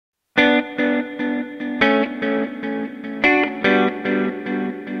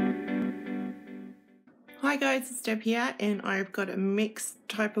Hi guys, it's Deb here, and I've got a mixed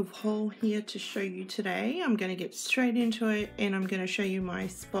type of haul here to show you today. I'm going to get straight into it, and I'm going to show you my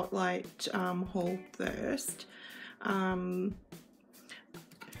Spotlight haul first. I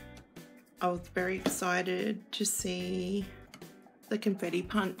was very excited to see the confetti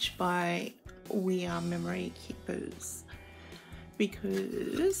punch by We Are Memory Keepers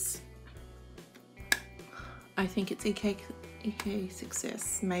because I think it's EK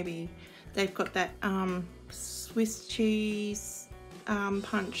success. Maybe they've got that Swiss cheese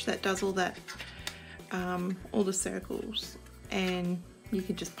punch that does all that, all the circles, and you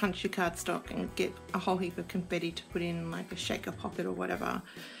can just punch your cardstock and get a whole heap of confetti to put in like a shaker pocket or whatever.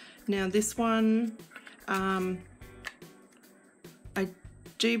 Now this one, I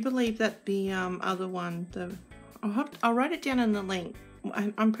do believe that the other one, I'll write it down in the link.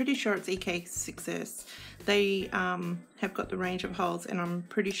 I'm pretty sure it's EK Success. They have got the range of holes, and I'm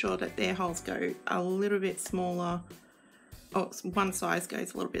pretty sure that their holes go a little bit smaller. Oh, one size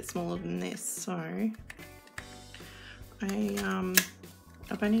goes a little bit smaller than this. So I've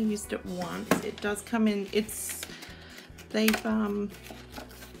only used it once. It does come in. They've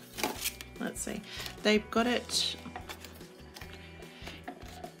let's see. They've got it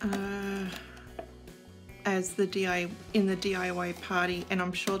as the DIY party, and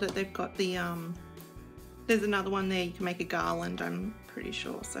I'm sure that they've got the there's another one there, you can make a garland, I'm pretty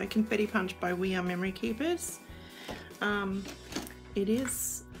sure. So confetti punch by We Are Memory Keepers. It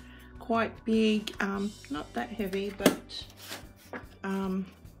is quite big, not that heavy, but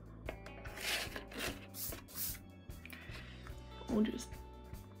we'll just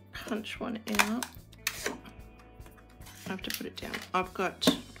punch one out. I have to put it down. I've got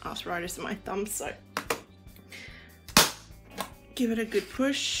arthritis in my thumb, so give it a good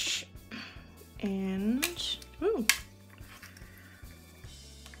push, and ooh,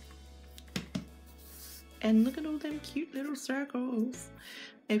 and look at all them cute little circles.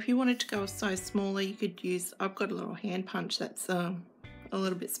 If you wanted to go a size smaller, you could use, I've got a little hand punch that's a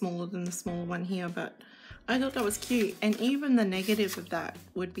little bit smaller than the smaller one here, but I thought that was cute. And even the negative of that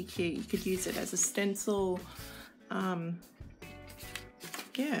would be cute. You could use it as a stencil.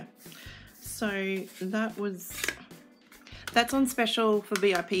 Yeah, so that's on special for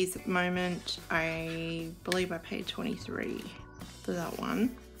VIPs at the moment. I believe I paid $23 for that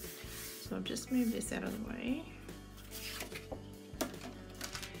one. So I'll just move this out of the way.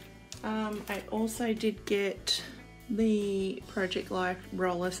 I also did get the Project Life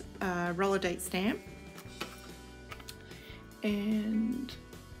roller date stamp, and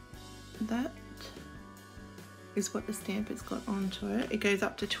that is what the stamp has got onto it. It goes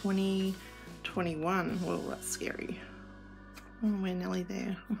up to 2021. Well, that's scary. Oh, we're nearly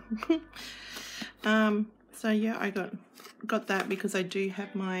there. So yeah, I got that because I do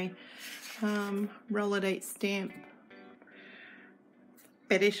have my roller date stamp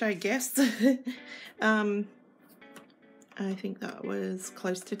fetish, I guess. I think that was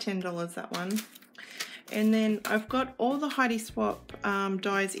close to $10, that one. And then I've got all the Heidi Swap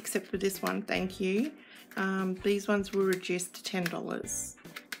dies except for this one, thank you. These ones were reduced to $10.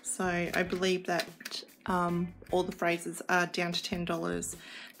 So I believe that all the phrases are down to $10.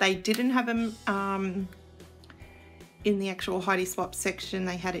 They didn't have them in the actual Heidi Swap section.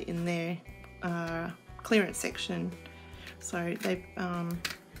 They had it in their clearance section. So they've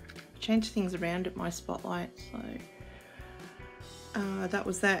changed things around at my Spotlight. So that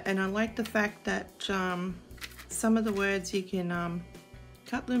was that. And I like the fact that some of the words you can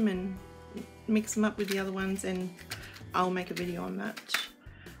cut them and mix them up with the other ones, and I'll make a video on that.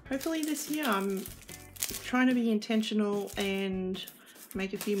 Hopefully this year. I'm trying to be intentional and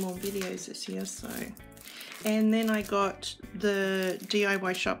make a few more videos this year. So, and then I got the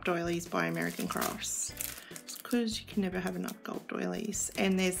DIY shop doilies by American Crafts, because you can never have enough gold doilies,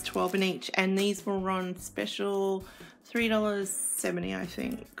 and there's 12 in each, and these were on special $3.70, I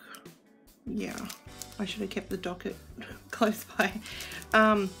think. Yeah, I should have kept the docket close by.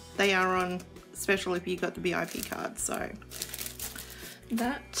 They are on special if you got the VIP card. So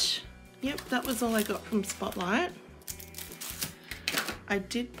that, yep, that was all I got from Spotlight. I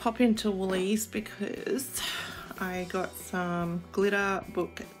did pop into Woolies because I got some glitter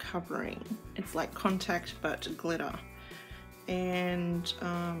book covering. It's like contact but glitter, and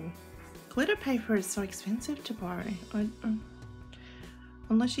glitter paper is so expensive to buy.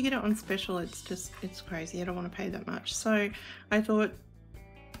 Unless you get it on special, it's crazy. I don't want to pay that much. So I thought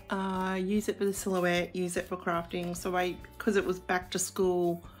use it for the silhouette, use it for crafting. So because it was back to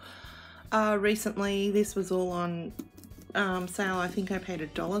school recently, this was all on sale. I think I paid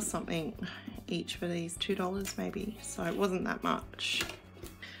 $1 something each for these, $2 maybe, so it wasn't that much.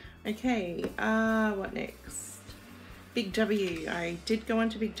 Okay, what next? Big W. I did go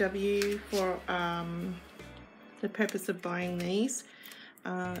into Big W for the purpose of buying these.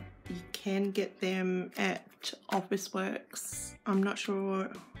 You can get them at Officeworks. I'm not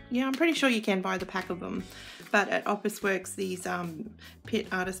sure. Yeah, I'm pretty sure you can buy the pack of them. But at Officeworks, these Pitt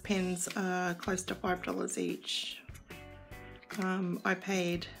artist pens are close to $5 each. I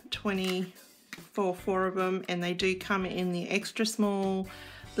paid $20 for 4 of them, and they do come in the extra small,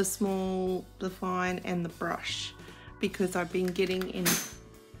 the small, the fine, and the brush, because I've been getting in.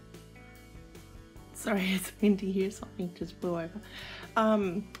 Sorry, it's windy here, something just blew over.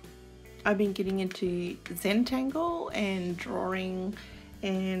 I've been getting into Zentangle and drawing,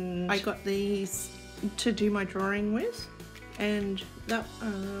 and I got these to do my drawing with, and that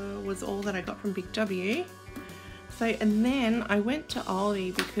was all that I got from Big W. So, and then I went to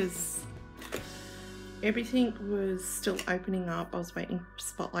Aldi because everything was still opening up. I was waiting for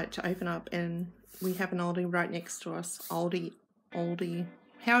Spotlight to open up, and we have an Aldi right next to us. Aldi,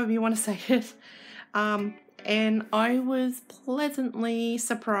 however you want to say it. And I was pleasantly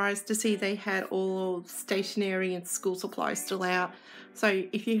surprised to see they had all stationery and school supplies still out. So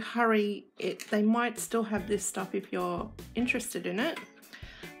if you hurry, they might still have this stuff if you're interested in it.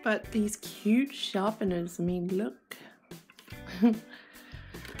 But these cute sharpeners, I mean, look.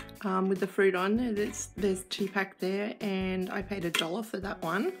 With the fruit on, there's 2-pack there, and I paid $1 for that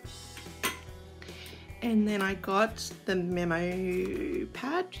one. And then I got the memo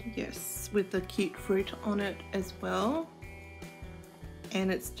pad, yes, with the cute fruit on it as well.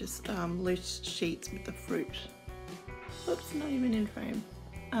 And it's just loose sheets with the fruit. Oops, not even in frame.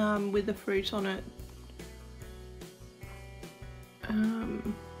 With the fruit on it.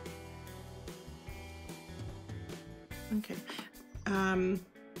 Okay.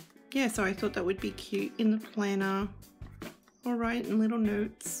 Yeah, so I thought that would be cute in the planner. All right, and little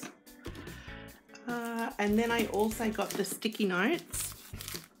notes. And then I also got the sticky notes.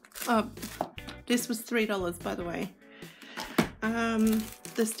 This was $3, by the way.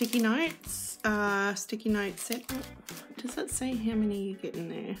 The sticky notes set. Does that say how many you get in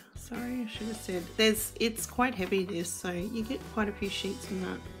there? Sorry, I should have said. It's quite heavy, this, so you get quite a few sheets in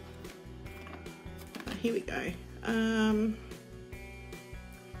that. Here we go.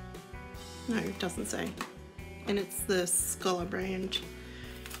 No, it doesn't say. And it's the Scholar brand.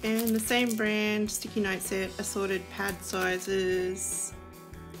 And the same brand, sticky note set, assorted pad sizes.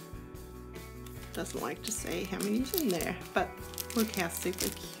 Doesn't like to say how many's in there, but look how super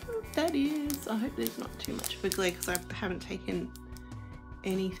cute that is. I hope there's not too much of a glare because I haven't taken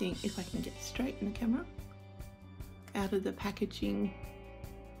anything, if I can get straight in the camera, out of the packaging.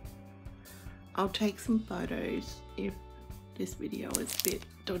 I'll take some photos if this video is a bit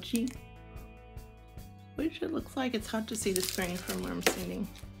dodgy, which it looks like. It's hard to see the screen from where I'm standing.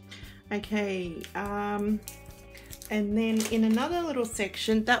 Okay, and then in another little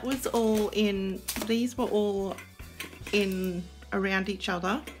section, that was all in, these were all in around each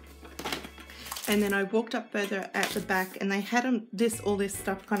other. And then I walked up further at the back, and they had all this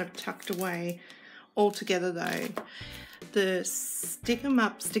stuff kind of tucked away all together though. The Stick 'em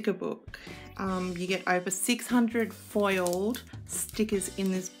Up sticker book. You get over 600 foiled stickers in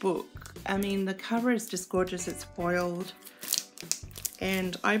this book. I mean, the cover is just gorgeous. It's foiled.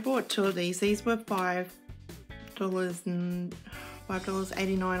 And I bought 2 of these. These were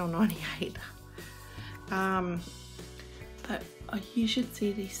 $5.89 or 98. But you should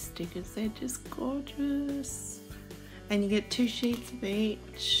see these stickers. They're just gorgeous. And you get 2 sheets of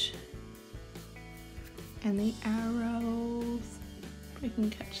each. And the arrows. If you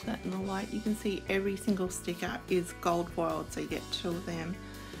can catch that in the light, you can see every single sticker is gold foiled, so you get 2 of them.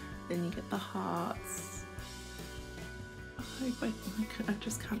 Then you get the hearts. I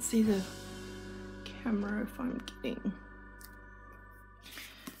just can't see the camera if I'm getting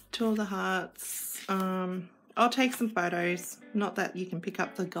 2 of the hearts. I'll take some photos. Not that you can pick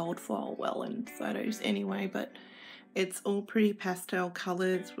up the gold foil well in photos anyway, but it's all pretty pastel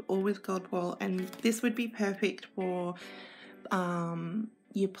colours, all with gold foil, and this would be perfect for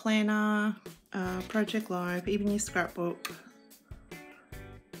your planner, Project Live, even your scrapbook.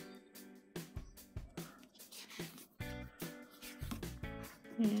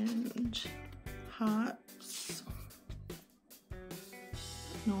 And hearts.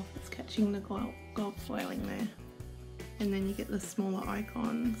 No, it's catching the gold foiling there. And then you get the smaller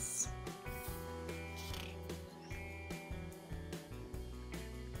icons.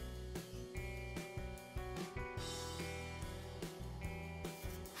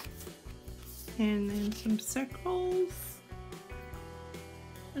 And then some circles.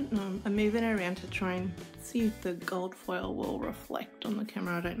 I'm moving it around to try and see if the gold foil will reflect on the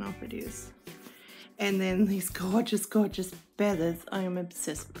camera. I don't know if it is. And then these gorgeous, gorgeous feathers. I am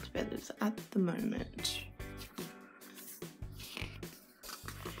obsessed with feathers at the moment.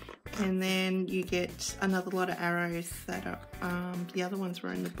 And then you get another lot of arrows that are, the other ones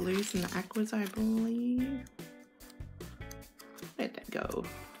were in the blues and the aquas, I believe. Where'd that go?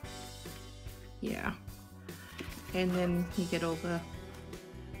 Yeah. And then you get all the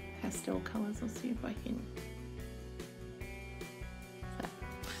pastel colours. I'll see if I can.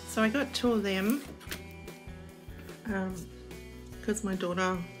 So I got 2 of them because my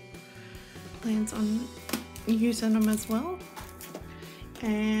daughter plans on using them as well.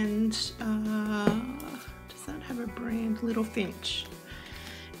 And does that have a brand? Little Finch.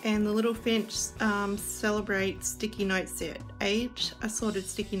 And the Little Finch celebrates sticky note set. 8 assorted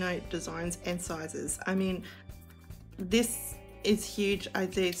sticky note designs and sizes. I mean, this is huge.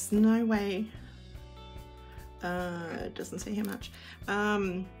 There's no way. It doesn't say how much. I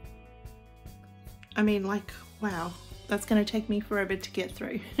mean, like, wow, that's going to take me forever to get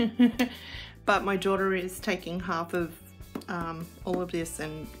through. But my daughter is taking half of all of this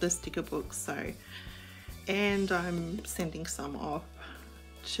and the sticker books, so, and I'm sending some off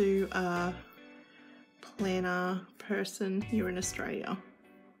to a planner person here in Australia.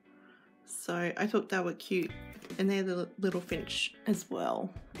 So I thought they were cute, and they're the Little Finch as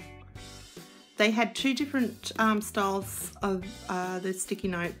well. They had 2 different styles of the sticky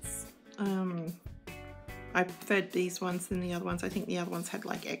notes. I preferred these ones than the other ones. I think the other ones had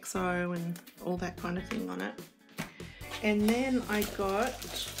like XO and all that kind of thing on it. And then I got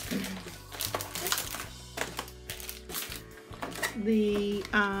the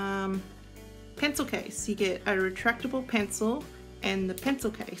pencil case. You get a retractable pencil and the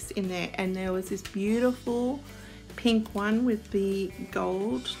pencil case in there, and there was this beautiful pink one with the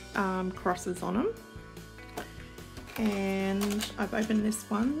gold crosses on them. And I've opened this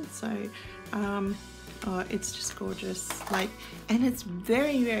one, so oh, it's just gorgeous. Like, and it's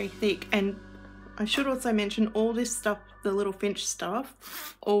very, very thick. And I should also mention all this stuff, the Little Finch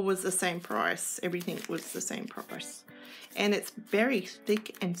stuff, all was the same price. Everything was the same price. And it's very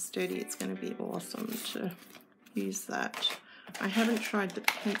thick and sturdy. It's going to be awesome to use that. I haven't tried the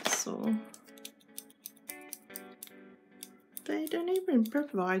pencil. They don't even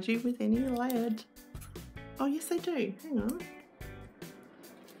provide you with any lead. Oh, yes, they do. Hang on.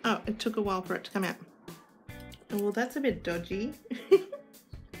 Oh, it took a while for it to come out. Oh, well, that's a bit dodgy.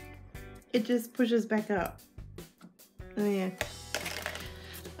 It just pushes back up. Oh, yeah.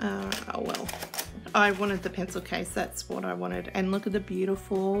 Oh, well. I wanted the pencil case. That's what I wanted. And look at the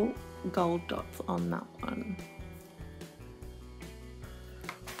beautiful gold dots on that one.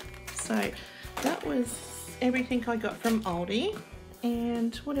 So that was everything I got from Aldi.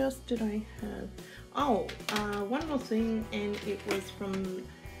 And what else did I have? Oh, one more thing, and it was from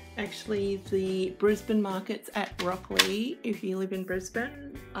actually the Brisbane markets at Rockley. If you live in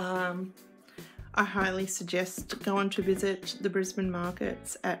Brisbane, I highly suggest going to visit the Brisbane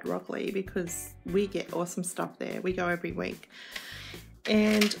markets at Rockley because we get awesome stuff there. We go every week.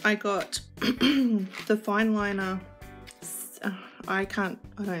 And I got the fine liner, I don't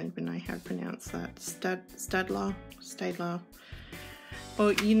even know how to pronounce that, Stadler.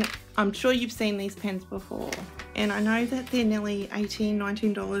 Well, you know, I'm sure you've seen these pens before, and I know that they're nearly $18,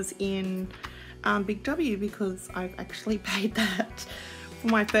 $19 in Big W because I've actually paid that for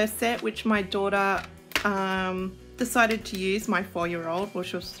my first set, which my daughter decided to use, my 4-year-old, well,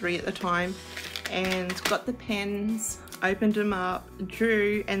 she was 3 at the time, and got the pens, opened them up,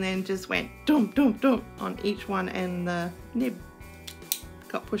 drew, and then just went dump, dump, dump on each one, and the nib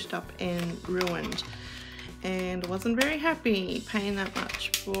got pushed up and ruined. And I wasn't very happy paying that much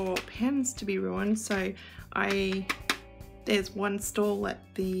for pens to be ruined, so there's one stall at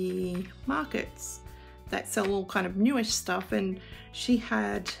the markets that sell all kind of newish stuff, and she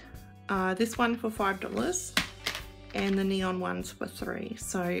had this one for $5 and the neon ones for $3,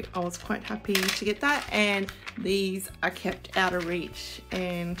 so I was quite happy to get that, and these are kept out of reach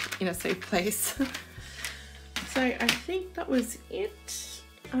and in a safe place. So I think that was it.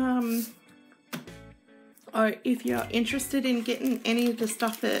 If you're interested in getting any of the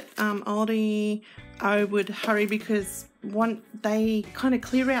stuff at Aldi, I would hurry because they kind of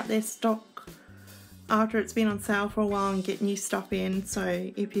clear out their stock after it's been on sale for a while and get new stuff in.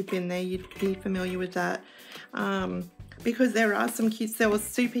 So if you've been there, you'd be familiar with that. Because there are some cute, there was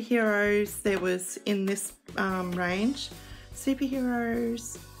superheroes, there was in this range,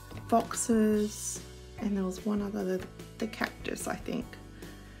 superheroes, foxes, and there was one other, the cactus, I think.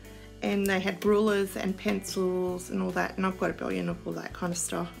 and they had rulers and pencils and all that, and I've got a billion of all that kind of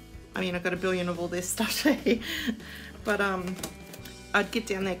stuff. I mean, I've got a billion of all this stuff too. But I'd get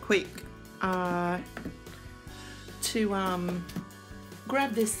down there quick to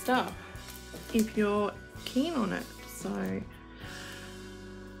grab this stuff if you're keen on it. So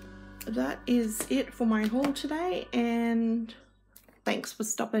that is it for my haul today, and thanks for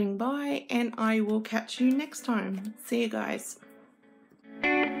stopping by, and I will catch you next time. See you guys.